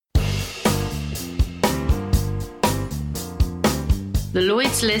the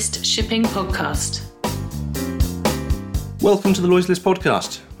Lloyd's List Shipping Podcast. Welcome to the Lloyd's List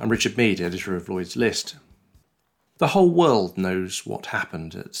Podcast. I'm Richard Mead, editor of Lloyd's List. The whole world knows what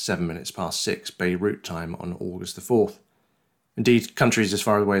happened at 7 minutes past 6 Beirut time on August the 4th. Indeed, countries as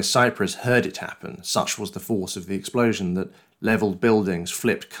far away as Cyprus heard it happen. Such was the force of the explosion that levelled buildings,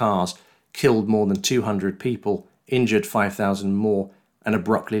 flipped cars, killed more than 200 people, injured 5,000 more, and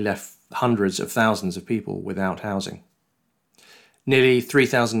abruptly left hundreds of thousands of people without housing. Nearly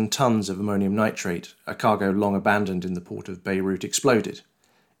 3,000 tonnes of ammonium nitrate, a cargo long abandoned in the port of Beirut, exploded.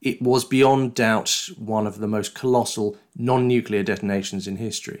 It was beyond doubt one of the most colossal non-nuclear detonations in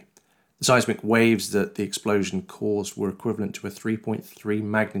history. The seismic waves that the explosion caused were equivalent to a 3.3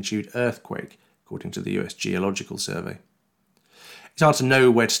 magnitude earthquake, according to the US Geological Survey. It's hard to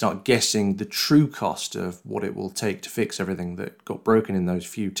know where to start guessing the true cost of what it will take to fix everything that got broken in those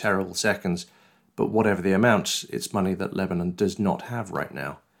few terrible seconds, but whatever the amount, it's money that Lebanon does not have right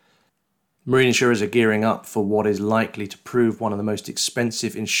now. Marine insurers are gearing up for what is likely to prove one of the most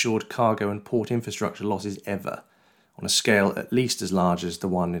expensive insured cargo and port infrastructure losses ever, on a scale at least as large as the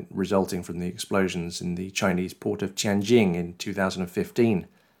one resulting from the explosions in the Chinese port of Tianjin in 2015.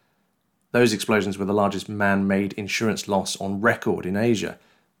 Those explosions were the largest man-made insurance loss on record in Asia,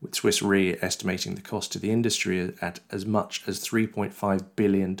 with Swiss Re estimating the cost to the industry at as much as $3.5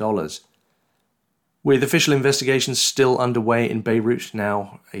 billion. With official investigations still underway in Beirut,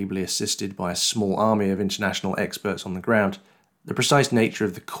 now ably assisted by a small army of international experts on the ground, the precise nature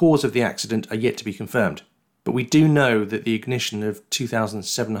of the cause of the accident are yet to be confirmed. But we do know that the ignition of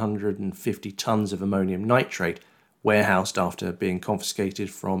 2,750 tonnes of ammonium nitrate, warehoused after being confiscated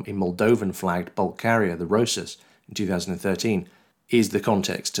from a Moldovan-flagged bulk carrier, the Rosas, in 2013, is the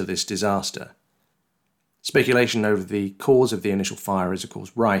context to this disaster. Speculation over the cause of the initial fire is of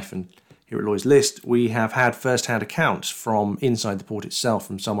course rife, and here at Lloyd's List we have had first-hand accounts from inside the port itself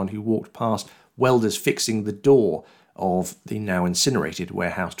from someone who walked past welders fixing the door of the now incinerated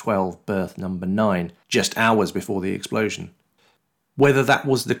Warehouse 12 berth number 9 just hours before the explosion. Whether that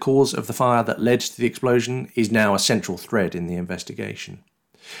was the cause of the fire that led to the explosion is now a central thread in the investigation.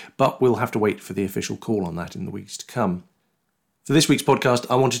 But we'll have to wait for the official call on that in the weeks to come. For this week's podcast,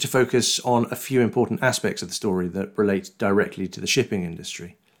 I wanted to focus on a few important aspects of the story that relate directly to the shipping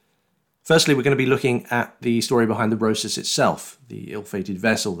industry. Firstly, we're going to be looking at the story behind the Rosas itself, the ill-fated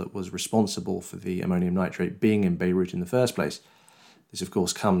vessel that was responsible for the ammonium nitrate being in Beirut in the first place. This, of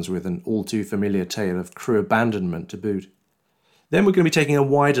course, comes with an all-too-familiar tale of crew abandonment to boot. Then we're going to be taking a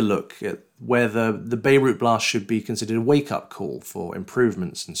wider look at whether the Beirut blast should be considered a wake-up call for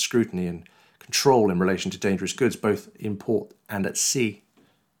improvements and scrutiny and control in relation to dangerous goods, both in port and at sea.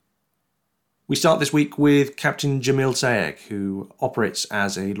 We start this week with Captain Jamil Sayegh, who operates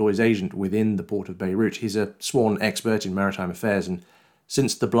as a Lloyd's agent within the port of Beirut. He's a sworn expert in maritime affairs, and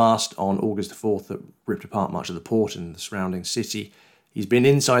since the blast on August the 4th that ripped apart much of the port and the surrounding city, he's been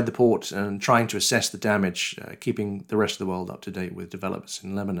inside the port and trying to assess the damage, keeping the rest of the world up to date with developments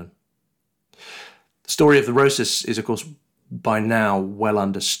in Lebanon. The story of the Rosas is, of course, by now well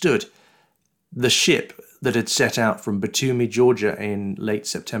understood. The ship that had set out from Batumi, Georgia in late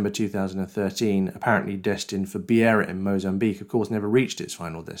September 2013, apparently destined for Beira in Mozambique, of course never reached its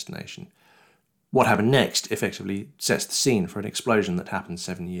final destination. What happened next effectively sets the scene for an explosion that happened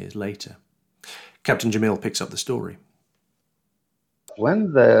 7 years later. Captain Jamil picks up the story.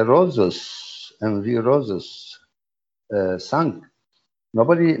 When the Rosas, MV Rosas, sank,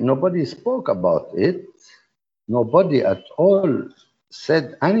 nobody spoke about it. Nobody at all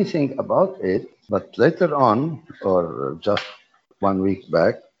said anything about it. But later on, or just 1 week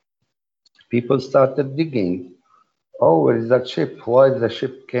back, people started digging. Oh, where is that ship? Why the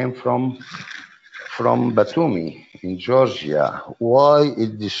ship came from Batumi in Georgia? Why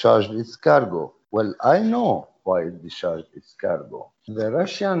it discharged its cargo? Well, I know why it discharged its cargo. The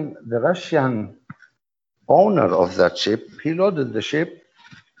Russian owner of that ship, he loaded the ship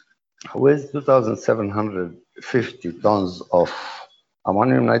with 2,750 tons of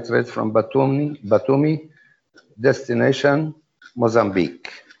ammonium nitrate from Batumi, destination Mozambique,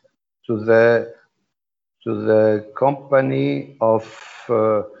 to the company of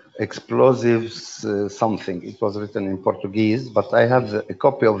explosives something. It was written in Portuguese, but I have a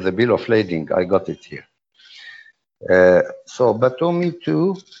copy of the bill of lading. I got it here. So Batumi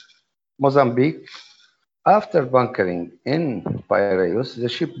to Mozambique. After bunkering in Piraeus, the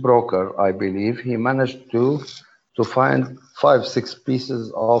ship broker, I believe, he managed to find 5-6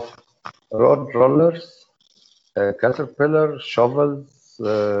 pieces of road rollers, caterpillar, shovels,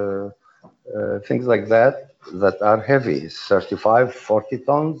 things like that are heavy, 35, 40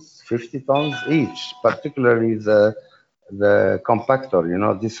 tons, 50 tons each, particularly the the compactor,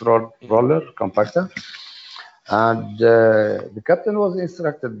 this roller compactor. And the captain was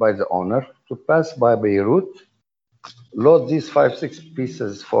instructed by the owner to pass by Beirut, load these 5-6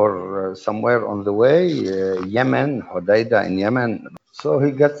 pieces for somewhere on the way, Yemen, Hodeidah in Yemen. So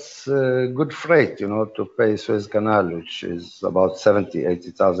he gets good freight, to pay Suez Canal, which is about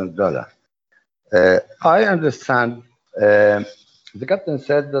 $70,000-$80,000. I understand. The captain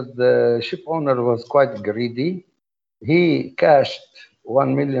said that the ship owner was quite greedy. He cashed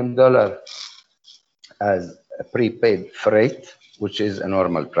 $1 million as a prepaid freight, which is a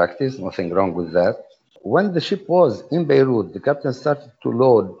normal practice, nothing wrong with that. When the ship was in Beirut, the captain started to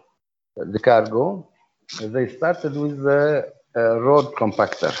load the cargo. They started with the road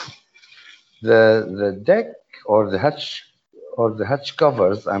compactor. The deck or the hatch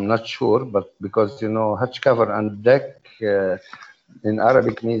covers, I'm not sure, but because hatch cover and deck in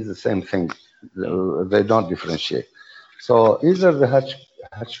Arabic means the same thing. They don't differentiate. So either the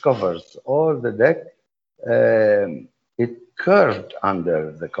hatch covers or the deck, it curved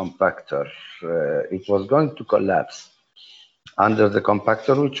under the compactor. It was going to collapse under the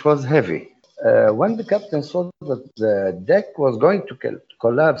compactor, which was heavy. When the captain saw that the deck was going to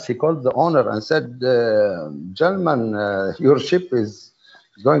collapse, he called the owner and said, gentlemen, your ship is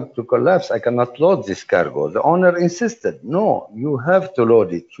going to collapse. I cannot load this cargo. The owner insisted, no, you have to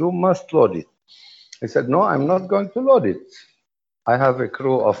load it. You must load it. He said, no, I'm not going to load it. I have a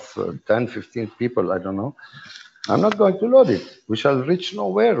crew of 10, 15 people, I don't know. I'm not going to load it. We shall reach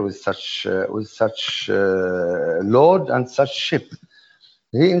nowhere with such load and such ship.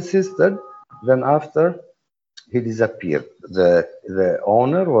 He insisted. Then after, he disappeared. The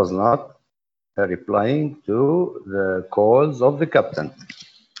owner was not replying to the calls of the captain.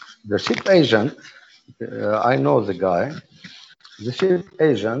 The ship agent, I know the guy. The ship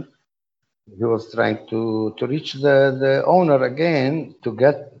agent, he was trying to reach the owner again to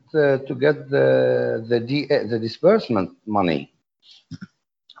get the disbursement money.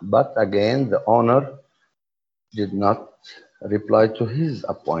 But again, the owner did not reply to his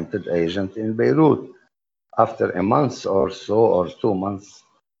appointed agent in Beirut. After a month or so, or 2 months,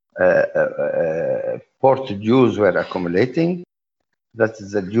 port dues were accumulating. That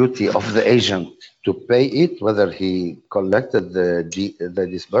is the duty of the agent to pay it, whether he collected the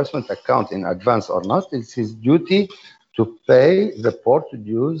disbursement account in advance or not. It's his duty to pay the port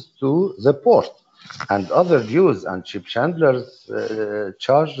dues to the port, and other dues and ship chandlers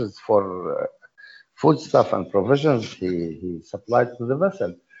charges for foodstuff and provisions he supplied to the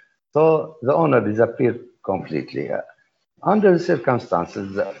vessel. So the owner disappeared completely. Under the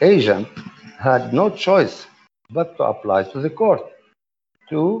circumstances, the agent had no choice but to apply to the court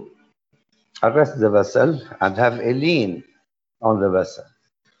to arrest the vessel and have a lien on the vessel.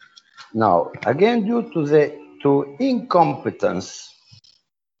 Now, again, due to incompetence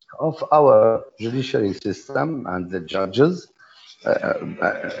of our judiciary system and the judges,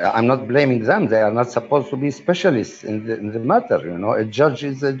 I'm not blaming them. They are not supposed to be specialists in the matter. A judge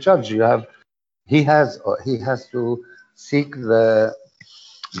is a judge. He has to seek the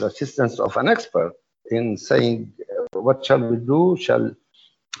assistance of an expert in saying what shall we do?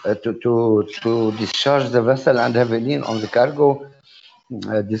 To discharge the vessel and have a lien on the cargo.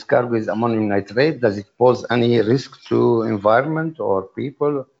 This cargo is ammonium nitrate. Does it pose any risk to environment or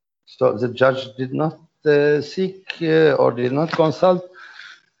people? So the judge did not seek or did not consult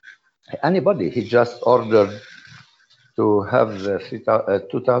anybody. He just ordered to have the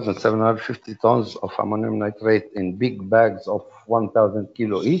 2,750 tons of ammonium nitrate in big bags of 1,000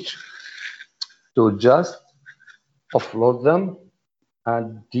 kilo each, to just offload them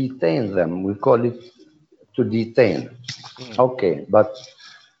and detain them. We call it to detain. Okay, but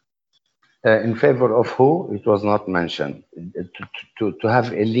in favor of who? It was not mentioned. To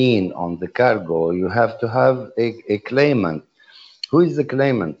have a lien on the cargo, you have to have a claimant. Who is the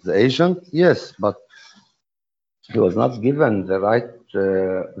claimant? The agent? Yes, but he was not given the right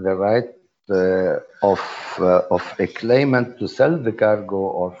of a claimant to sell the cargo,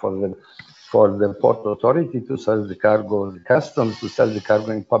 or for the port authority to sell the cargo, the customs to sell the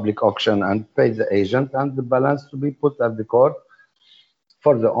cargo in public auction and pay the agent, and the balance to be put at the court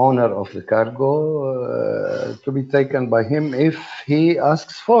for the owner of the cargo to be taken by him if he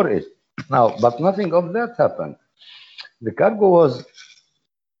asks for it. Now, but nothing of that happened. The cargo was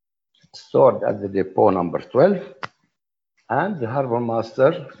stored at the depot number 12, and the harbor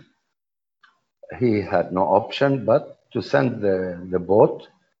master, he had no option but to send the boat,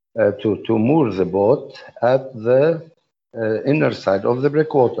 to moor the boat at the inner side of the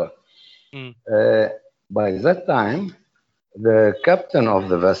breakwater. By that time, the captain of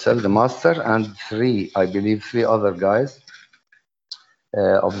the vessel, the master, and three other guys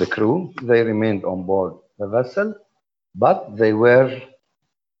of the crew. They remained on board the vessel, but they were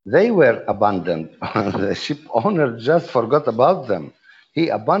abandoned. The ship owner just forgot about them. He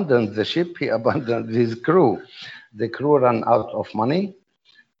abandoned the ship. He abandoned his crew. The crew ran out of money.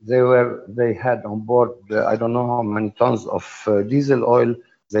 They had on board I don't know how many tons of diesel oil.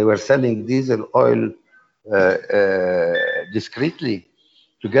 They were selling diesel oil discreetly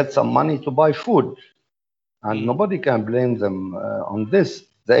to get some money to buy food, and nobody can blame them on this.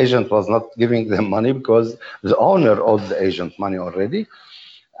 The agent was not giving them money because the owner owed the agent money already.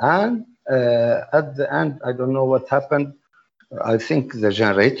 And at the end, I don't know what happened. I think the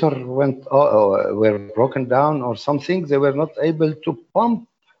generator were broken down or something. They were not able to pump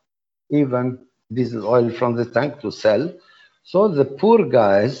even diesel oil from the tank to sell. So the poor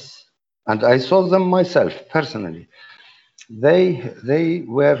guys, and I saw them myself personally, they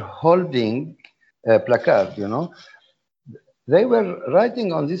were holding a placard, you know. They were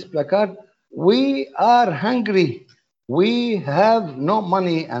writing on this placard, "We are hungry. We have no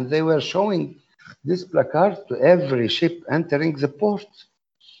money." And they were showing this placard to every ship entering the port.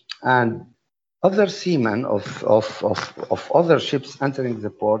 And other seamen of other ships entering the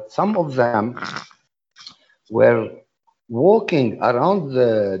port, some of them were walking around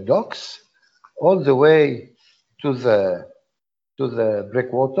the docks all the way to the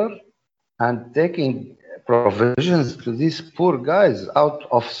breakwater and taking provisions to these poor guys out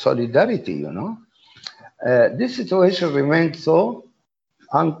of solidarity, you know. This situation remained so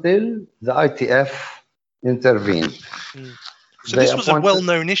until the ITF intervened. So this was a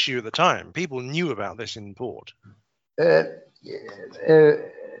well-known issue at the time. People knew about this in port. A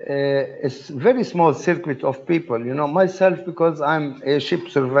very small circuit of people, you know, myself, because I'm a ship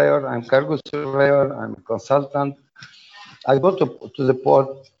surveyor, I'm cargo surveyor, I'm a consultant. I go to the port,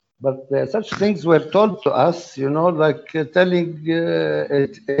 but such things were told to us, you know, like telling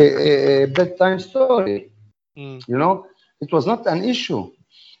a bedtime story. You know, it was not an issue.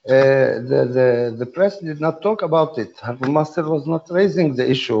 The press did not talk about it. Harbour Master was not raising the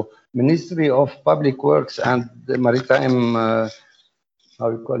issue. Ministry of Public Works and the Maritime, how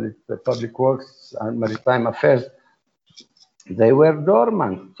you call it, the Public Works and Maritime Affairs, they were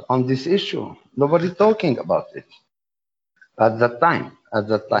dormant on this issue. Nobody talking about it at that time.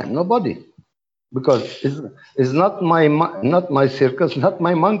 Nobody, because it's not my circus, not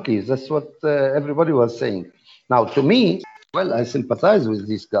my monkeys. That's what everybody was saying. Now, to me, well, I sympathize with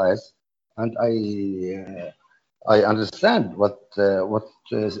these guys, and I understand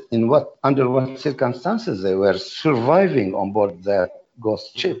under what circumstances they were surviving on board that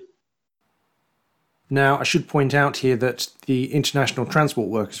ghost ship. Now, I should point out here that the International Transport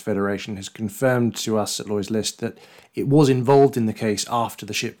Workers Federation has confirmed to us at Lloyd's List that it was involved in the case after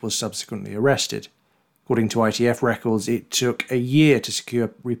the ship was subsequently arrested. According to ITF records, it took a year to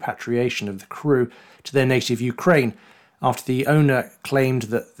secure repatriation of the crew to their native Ukraine, after the owner claimed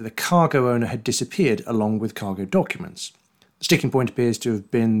that the cargo owner had disappeared along with cargo documents. The sticking point appears to have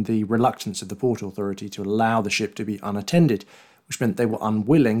been the reluctance of the Port Authority to allow the ship to be unattended, which meant they were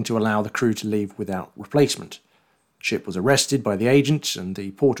unwilling to allow the crew to leave without replacement. The ship was arrested by the agent and the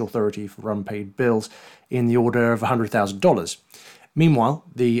Port Authority for unpaid bills in the order of $100,000. Meanwhile,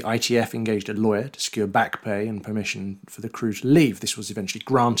 the ITF engaged a lawyer to secure back pay and permission for the crew to leave. This was eventually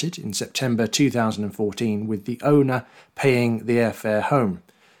granted in September 2014, with the owner paying the airfare home.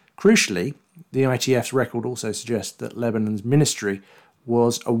 Crucially, the ITF's record also suggests that Lebanon's ministry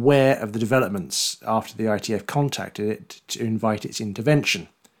was aware of the developments after the ITF contacted it to invite its intervention.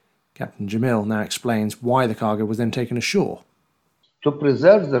 Captain Jamil now explains why the cargo was then taken ashore. To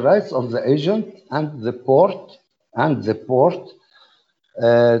preserve the rights of the agent and the port,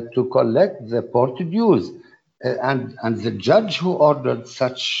 to collect the port dues, and the judge who ordered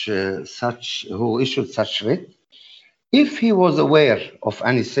who issued such writ, if he was aware of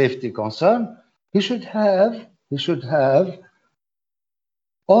any safety concern, he should have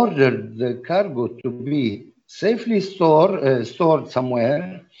ordered the cargo to be safely stored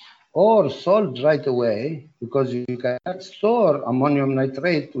somewhere or sold right away, because you cannot store ammonium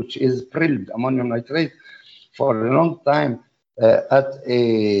nitrate, which is prilled ammonium nitrate, for a long time at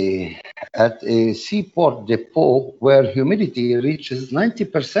a seaport depot where humidity reaches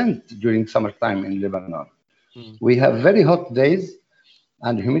 90% during summertime in Lebanon. We have very hot days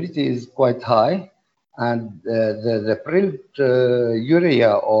and humidity is quite high, and the prilled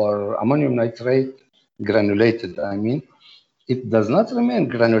urea or ammonium nitrate, granulated, I mean, it does not remain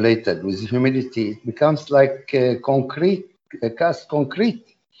granulated with humidity. It becomes like concrete, cast concrete.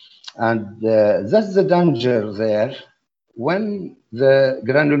 And that's the danger there. When the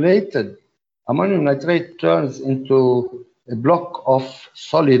granulated ammonium nitrate turns into a block of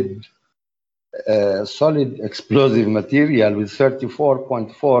solid explosive material with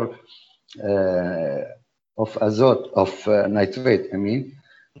 34.4 of azote, of nitrate,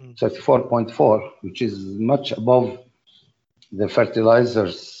 34.4, which is much above the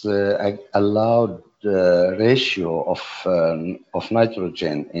fertilizer's allowed ratio of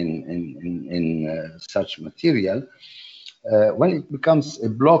nitrogen in such material. When it becomes a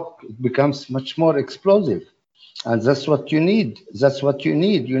block, it becomes much more explosive. And that's what you need.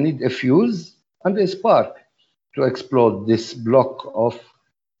 You need a fuse and a spark to explode this block of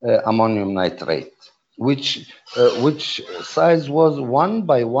ammonium nitrate, which size was 1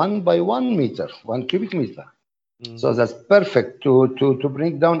 by 1 by 1 meter, 1 cubic meter. So that's perfect to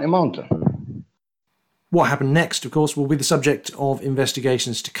bring down a mountain. What happened next, of course, will be the subject of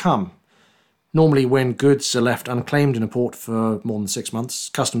investigations to come. Normally, when goods are left unclaimed in a port for more than 6 months,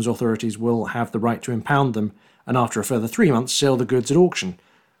 customs authorities will have the right to impound them and after a further 3 months sell the goods at auction.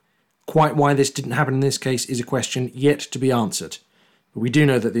 Quite why this didn't happen in this case is a question yet to be answered. But we do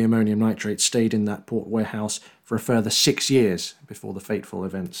know that the ammonium nitrate stayed in that port warehouse for a further 6 years before the fateful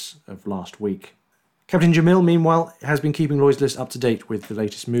events of last week. Captain Jamil, meanwhile, has been keeping Lloyd's List up to date with the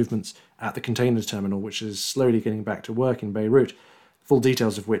latest movements at the container terminal, which is slowly getting back to work in Beirut, full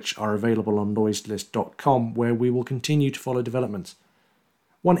details of which are available on lloydslist.com, where we will continue to follow developments.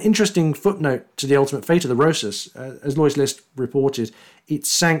 One interesting footnote to the ultimate fate of the Rosas, as Lloyd's List reported, it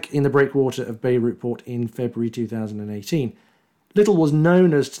sank in the breakwater of Beirut port in February 2018. Little was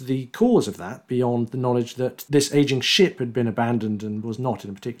known as to the cause of that, beyond the knowledge that this ageing ship had been abandoned and was not in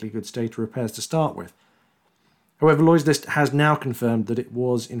a particularly good state of repairs to start with. However, Lloyd's List has now confirmed that it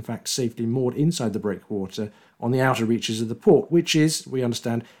was in fact safely moored inside the breakwater on the outer reaches of the port, which is, we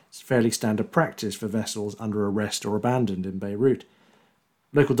understand, fairly standard practice for vessels under arrest or abandoned in Beirut.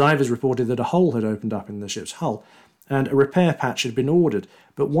 Local divers reported that a hole had opened up in the ship's hull, and a repair patch had been ordered,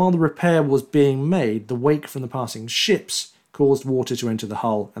 but while the repair was being made, the wake from the passing ships caused water to enter the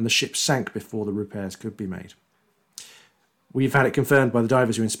hull, and the ship sank before the repairs could be made. We've had it confirmed by the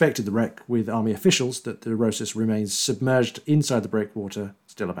divers who inspected the wreck with Army officials that the Rosas remains submerged inside the breakwater,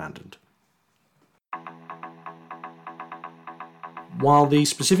 still abandoned. While the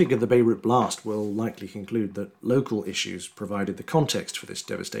specific of the Beirut blast will likely conclude that local issues provided the context for this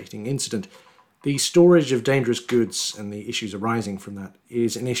devastating incident, the storage of dangerous goods and the issues arising from that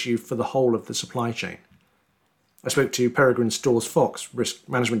is an issue for the whole of the supply chain. I spoke to Peregrine Stawes-Fox, Risk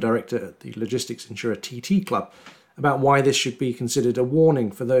Management Director at the logistics insurer TT Club, about why this should be considered a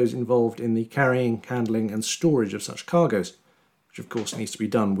warning for those involved in the carrying, handling and storage of such cargoes, which of course needs to be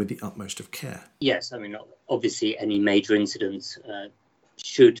done with the utmost of care. Yes, I mean, obviously any major incidents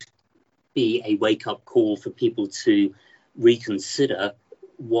should be a wake-up call for people to reconsider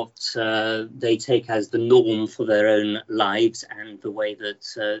what they take as the norm for their own lives and the way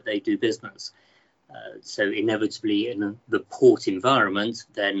that they do business. So inevitably in the port environment,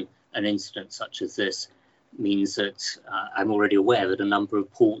 then an incident such as this means that I'm already aware that a number of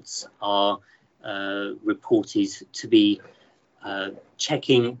ports are reported to be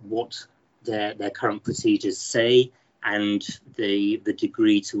checking what their current procedures say and the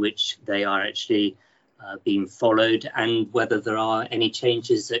degree to which they are actually being followed and whether there are any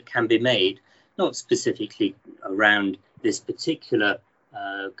changes that can be made, not specifically around this particular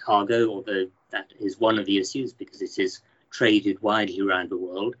cargo, although that is one of the issues because it is traded widely around the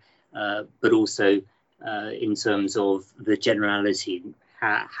world, but also in terms of the generality,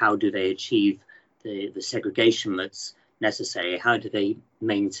 how do they achieve the segregation that's necessary? How do they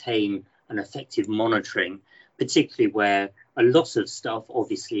maintain an effective monitoring, particularly where a lot of stuff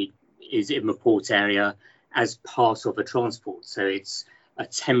obviously is in the port area as part of a transport. So it's a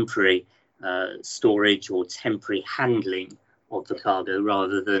temporary storage or temporary handling of the cargo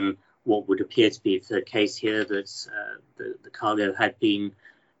rather than what would appear to be the case here, that the cargo had been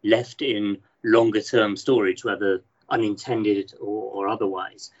left in longer term storage, whether unintended or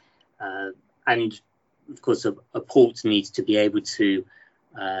otherwise. And of course, a port needs to be able to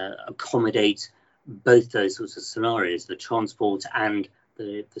accommodate both those sorts of scenarios, the transport and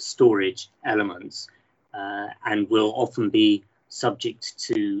the storage elements, and will often be subject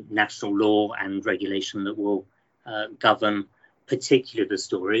to national law and regulation that will govern particularly the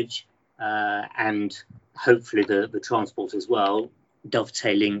storage and hopefully the transport as well,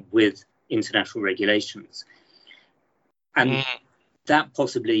 dovetailing with international regulations. And that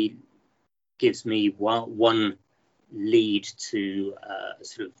possibly gives me one lead to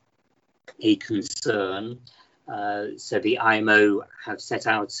sort of a concern. So the IMO have set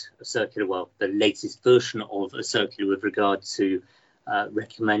out a circular, the latest version of a circular with regard to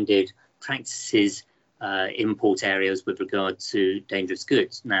recommended practices import areas with regard to dangerous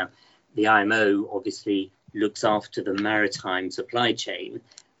goods. Now, the IMO obviously looks after the maritime supply chain.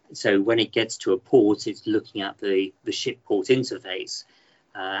 So when it gets to a port, it's looking at the ship-port interface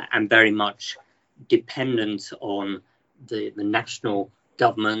and very much dependent on the national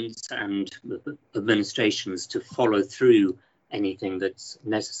governments and administrations to follow through anything that's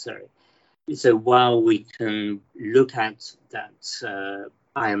necessary. So while we can look at that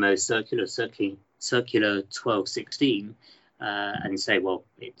IMO circular 1216 and say, well,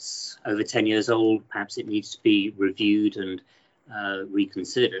 it's over 10 years old, perhaps it needs to be reviewed and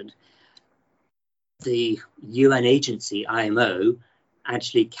reconsidered, the UN agency, IMO,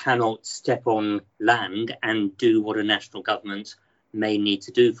 actually cannot step on land and do what a national government may need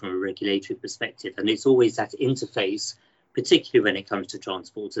to do from a regulatory perspective. And it's always that interface, particularly when it comes to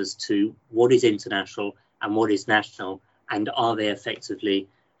transport, as to what is international and what is national, and are they effectively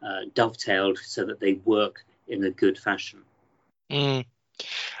dovetailed so that they work in a good fashion.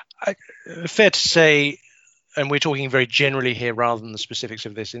 Fair to say, and we're talking very generally here rather than the specifics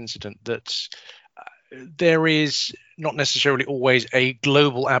of this incident, that there is not necessarily always a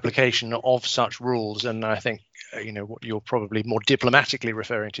global application of such rules. And I think, what you're probably more diplomatically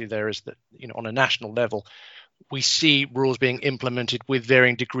referring to there is that, on a national level, we see rules being implemented with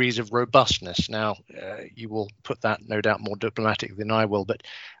varying degrees of robustness. Now, you will put that, no doubt, more diplomatic than I will. But,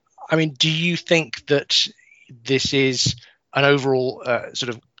 do you think that this is an overall sort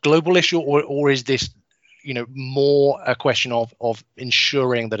of global issue, or is this, more a question of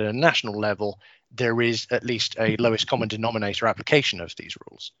ensuring that at a national level there is at least a lowest common denominator application of these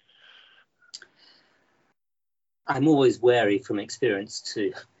rules? I'm always wary from experience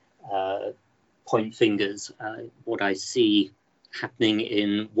to point fingers. What I see happening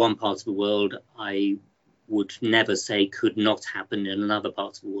in one part of the world, I would never say could not happen in another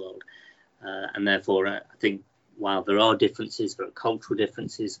part of the world. And therefore, I think while there are differences, there are cultural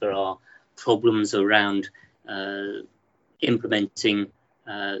differences, there are problems around implementing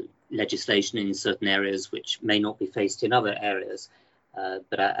legislation in certain areas which may not be faced in other areas.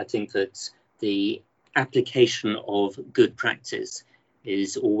 But I think that the application of good practice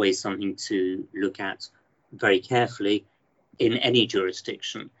is always something to look at very carefully in any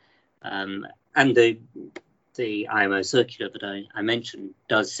jurisdiction. And the IMO circular that I mentioned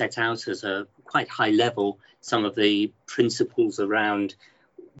does set out as a quite high level some of the principles around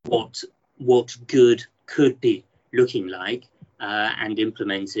what good could be looking like and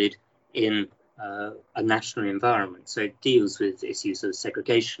implemented in a national environment. So it deals with issues of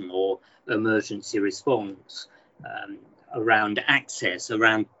segregation or emergency response, around access,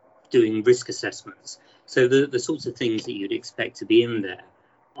 around doing risk assessments. So the sorts of things that you'd expect to be in there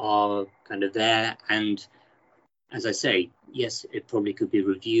are kind of there. And as I say, yes, it probably could be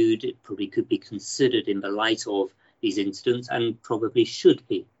reviewed. It probably could be considered in the light of these incidents, and probably should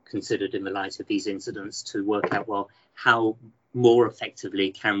be considered in the light of these incidents to work out, well, how more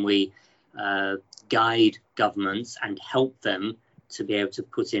effectively can we guide governments and help them to be able to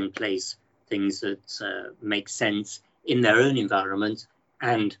put in place things that make sense in their own environment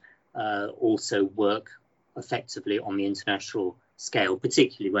and also work effectively on the international scale,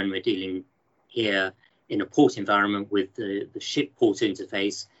 particularly when we're dealing here in a port environment with the ship-port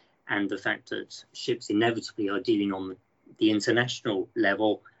interface and the fact that ships inevitably are dealing on the international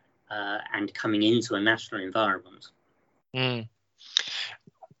level and coming into a national environment. On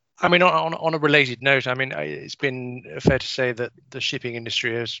a related note, it's been fair to say that the shipping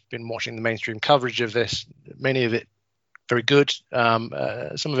industry has been watching the mainstream coverage of this, many of it very good, some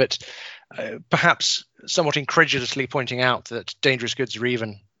of it perhaps somewhat incredulously pointing out that dangerous goods are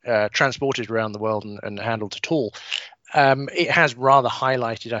even transported around the world and handled at all. It has rather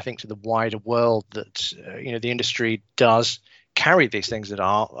highlighted, I think, to the wider world that the industry does carry these things that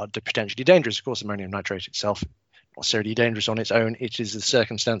are potentially dangerous. Of course, ammonium nitrate itself not necessarily dangerous on its own. It is the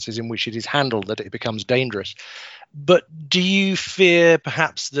circumstances in which it is handled that it becomes dangerous. But do you fear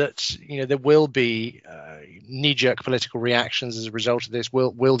perhaps that there will be knee-jerk political reactions as a result of this?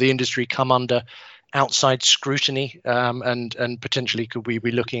 Will the industry come under outside scrutiny, and potentially could we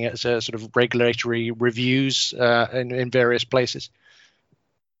be looking at sort of regulatory reviews in various places?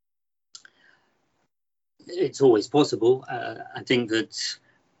 It's always possible. I think that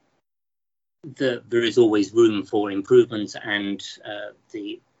there is always room for improvement, and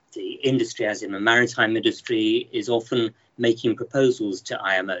the industry, as in the maritime industry, is often making proposals to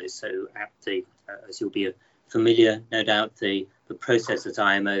IMO. So at as you'll be familiar, no doubt, the process at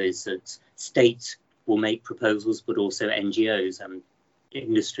IMO is that states will make proposals, but also NGOs and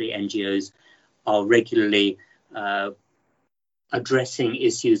industry NGOs are regularly addressing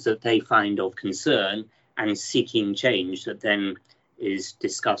issues that they find of concern and seeking change that then is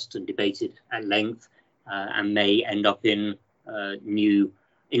discussed and debated at length and may end up in new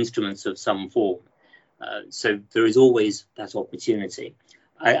instruments of some form. So there is always that opportunity.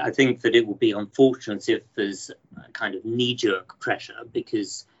 I think that it will be unfortunate if there's a kind of knee-jerk pressure,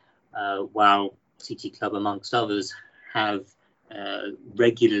 because while CT Club, amongst others, have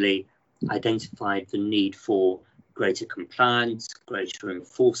regularly identified the need for greater compliance, greater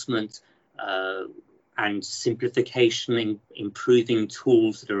enforcement, and simplification, in improving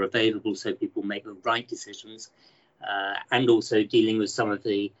tools that are available so people make the right decisions, and also dealing with some of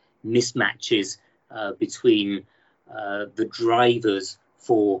the mismatches between the drivers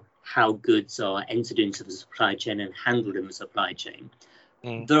for how goods are entered into the supply chain and handled in the supply chain.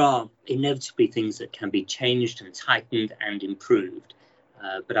 There are inevitably things that can be changed and tightened and improved.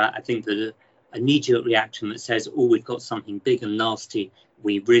 But I think that a knee-jerk reaction that says, oh, we've got something big and nasty,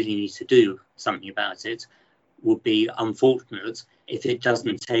 we really need to do something about it, would be unfortunate if it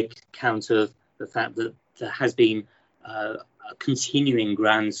doesn't take account of the fact that there has been a continuing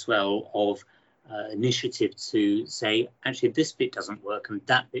groundswell of initiative to say, actually, this bit doesn't work and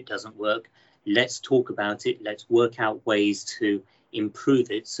that bit doesn't work. Let's talk about it. Let's work out ways to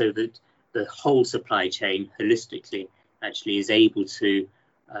improve it so that the whole supply chain holistically actually is able to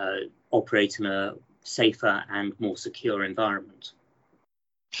operate in a safer and more secure environment.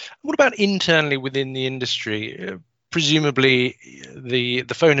 What about internally within the industry? Presumably the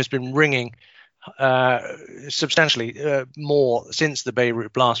phone has been ringing substantially more since the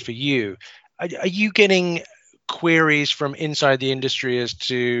Beirut blast for you. Are you getting queries from inside the industry as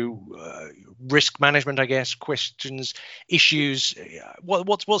to risk management, I guess, questions, issues?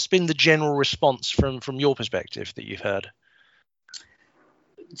 What's been the general response from your perspective that you've heard?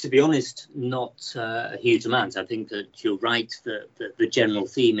 To be honest, not a huge amount. I think that you're right that the general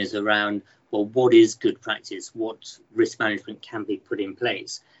theme is around, well, what is good practice? What risk management can be put in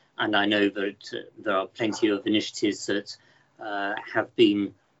place? And I know that there are plenty of initiatives that have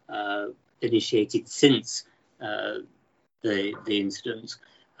been initiated since the incident.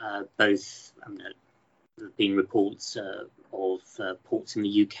 Both there have been reports of ports in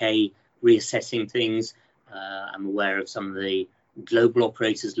the UK reassessing things. I'm aware of some of the global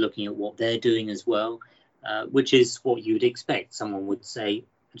operators looking at what they're doing as well, which is what you would expect. Someone would say,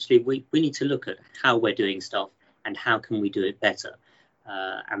 actually, we need to look at how we're doing stuff and how can we do it better.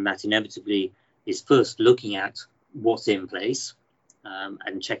 And that inevitably is first looking at what's in place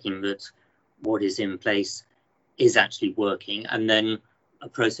and checking that what is in place is actually working, and then a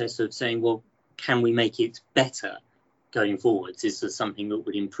process of saying, well, can we make it better going forwards? Is there something that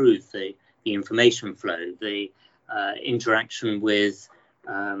would improve the information flow, the interaction with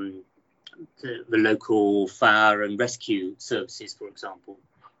the local fire and rescue services, for example?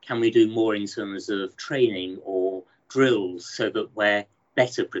 Can we do more in terms of training or drills so that we're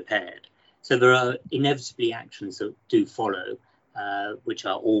better prepared? So there are inevitably actions that do follow, which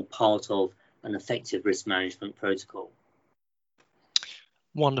are all part of an effective risk management protocol.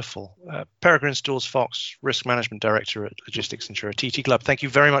 Wonderful. Peregrine Stawes-Fox, Risk Management Director at Logistics Insurer TT Club. Thank you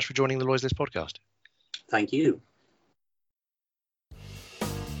very much for joining the Lloyd's List podcast. Thank you.